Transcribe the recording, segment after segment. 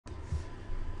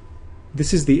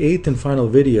This is the 8th and final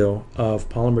video of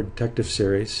Polymer Detective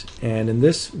Series, and in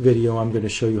this video I'm going to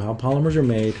show you how polymers are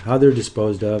made, how they're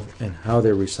disposed of, and how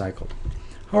they're recycled.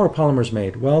 How are polymers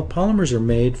made? Well, polymers are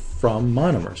made from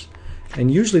monomers,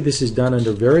 and usually this is done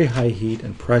under very high heat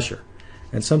and pressure,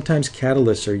 and sometimes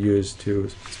catalysts are used to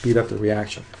speed up the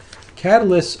reaction.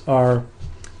 Catalysts are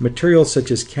materials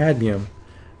such as cadmium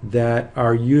that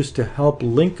are used to help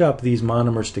link up these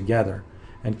monomers together.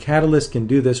 And catalysts can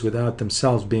do this without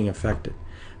themselves being affected.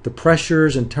 The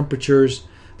pressures and temperatures,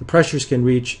 the pressures can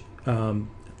reach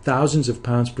thousands of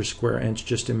pounds per square inch,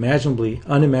 just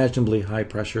unimaginably high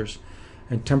pressures,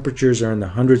 and temperatures are in the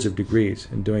hundreds of degrees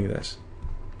in doing this.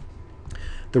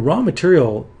 The raw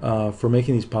material for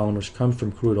making these polymers comes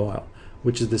from crude oil,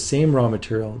 which is the same raw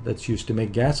material that's used to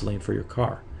make gasoline for your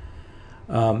car.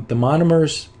 The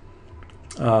monomers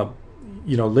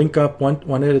link up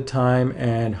one at a time,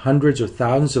 and hundreds or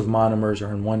thousands of monomers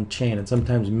are in one chain, and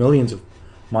sometimes millions of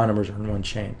monomers are in one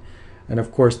chain. And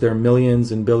of course there are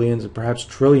millions and billions and perhaps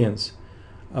trillions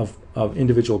of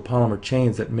individual polymer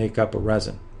chains that make up a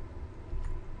resin.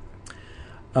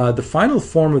 The final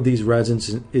form of these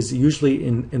resins is usually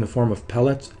in the form of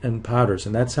pellets and powders,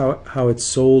 and that's how it's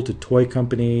sold to toy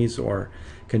companies or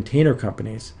container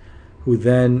companies, who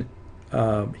then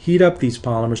heat up these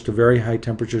polymers to very high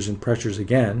temperatures and pressures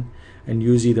again, and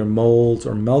use either molds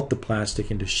or melt the plastic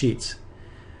into sheets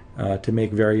to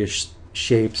make various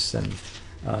shapes and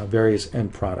various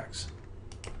end products.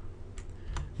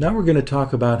 Now we're going to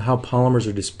talk about how polymers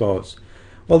are disposed.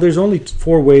 Well, there's only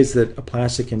 4 ways that a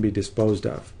plastic can be disposed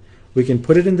of. We can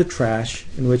put it in the trash,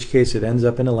 in which case it ends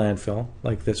up in a landfill,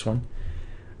 like this one.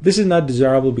 This is not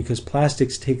desirable because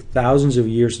plastics take thousands of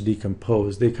years to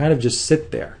decompose. They kind of just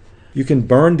sit there. You can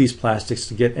burn these plastics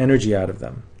to get energy out of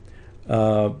them.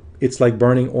 It's like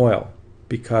burning oil,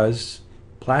 because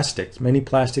many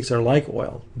plastics are like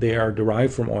oil. They are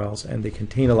derived from oils and they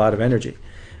contain a lot of energy.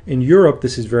 In Europe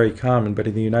this is very common, but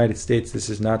in the United States this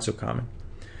is not so common.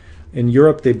 In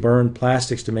Europe they burn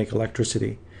plastics to make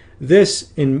electricity.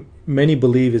 This, many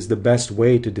believe, is the best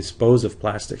way to dispose of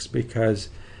plastics, because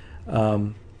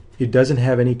it doesn't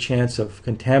have any chance of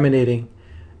contaminating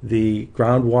the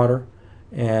groundwater,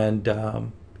 and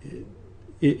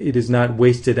it is not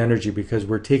wasted energy, because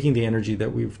we're taking the energy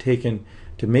that we've taken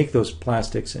to make those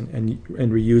plastics and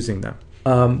reusing them.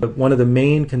 But one of the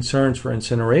main concerns for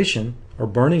incineration or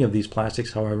burning of these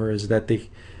plastics, however, is that they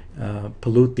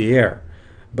pollute the air.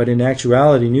 But in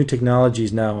actuality, new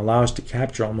technologies now allow us to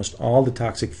capture almost all the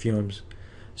toxic fumes,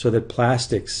 so that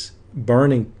plastics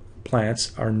burning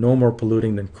plants are no more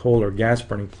polluting than coal or gas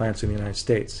burning plants in the United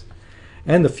States.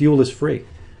 And the fuel is free,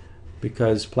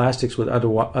 because plastics would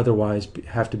otherwise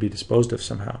have to be disposed of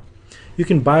somehow. You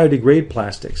can biodegrade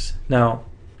plastics. Now,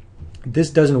 this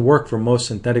doesn't work for most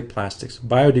synthetic plastics.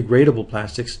 Biodegradable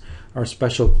plastics are a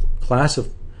special class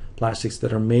of plastics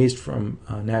that are made from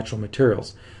natural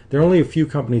materials. There are only a few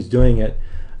companies doing it.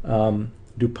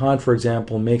 DuPont, for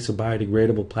example, makes a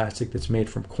biodegradable plastic that's made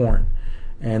from corn.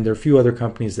 And there are a few other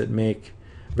companies that make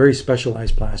very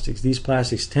specialized plastics. These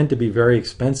plastics tend to be very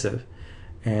expensive,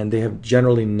 and they have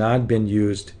generally not been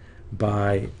used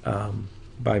by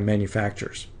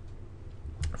manufacturers.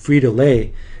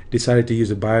 Frito-Lay decided to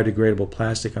use a biodegradable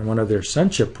plastic on one of their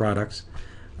Sunchip products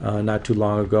not too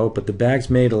long ago, but the bags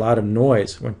made a lot of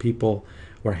noise when people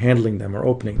were handling them or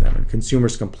opening them, and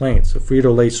consumers complained. So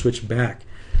Frito-Lay switched back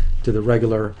to the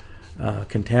regular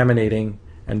contaminating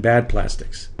and bad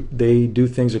plastics. They do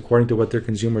things according to what their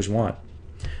consumers want.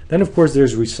 Then, of course,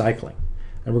 there's recycling.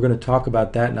 And we're going to talk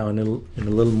about that now in a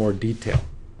little more detail.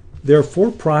 There are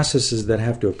 4 processes that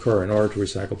have to occur in order to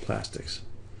recycle plastics.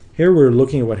 Here we're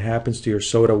looking at what happens to your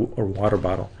soda or water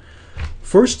bottle.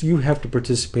 First, you have to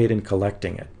participate in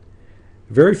collecting it.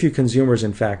 Very few consumers,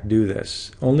 in fact, do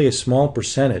this. Only a small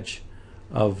percentage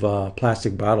of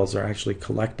plastic bottles are actually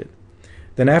collected.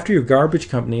 Then after your garbage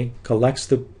company collects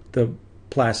the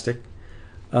plastic,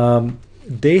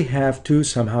 they have to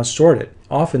somehow sort it.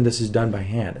 Often this is done by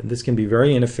hand, and this can be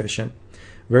very inefficient,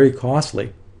 very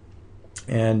costly,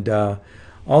 and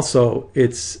also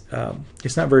it's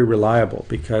not very reliable,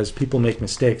 because people make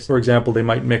mistakes. For example, they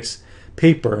might mix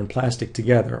paper and plastic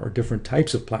together, or different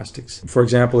types of plastics. For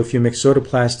example, if you mix soda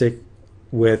plastic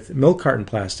with milk carton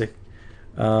plastic,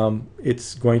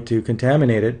 it's going to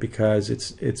contaminate it, because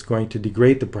it's going to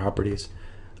degrade the properties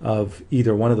of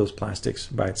either one of those plastics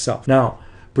by itself. Now,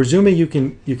 presuming you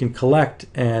can collect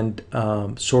and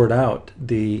sort out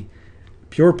the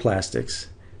pure plastics,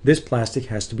 this plastic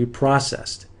has to be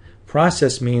processed.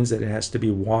 Processed means that it has to be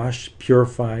washed,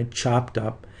 purified, chopped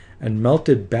up, and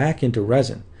melted back into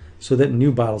resin, so that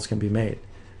new bottles can be made.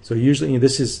 So usually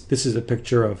this is a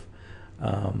picture of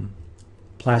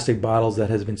plastic bottles that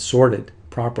has been sorted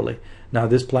properly. Now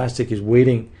this plastic is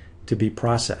waiting to be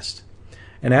processed.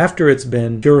 And after it's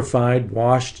been purified,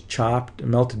 washed, chopped, and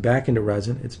melted back into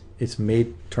resin, it's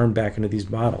turned back into these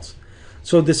bottles.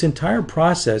 So this entire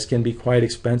process can be quite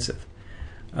expensive.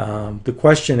 The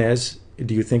question is,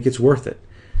 do you think it's worth it?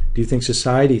 Do you think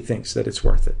society thinks that it's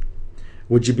worth it?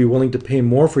 Would you be willing to pay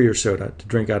more for your soda to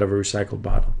drink out of a recycled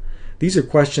bottle? These are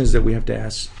questions that we have to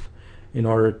ask in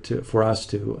order for us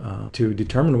to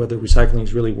determine whether recycling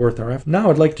is really worth our effort.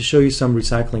 Now I'd like to show you some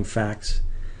recycling facts.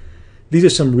 These are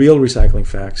some real recycling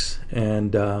facts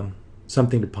and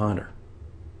something to ponder.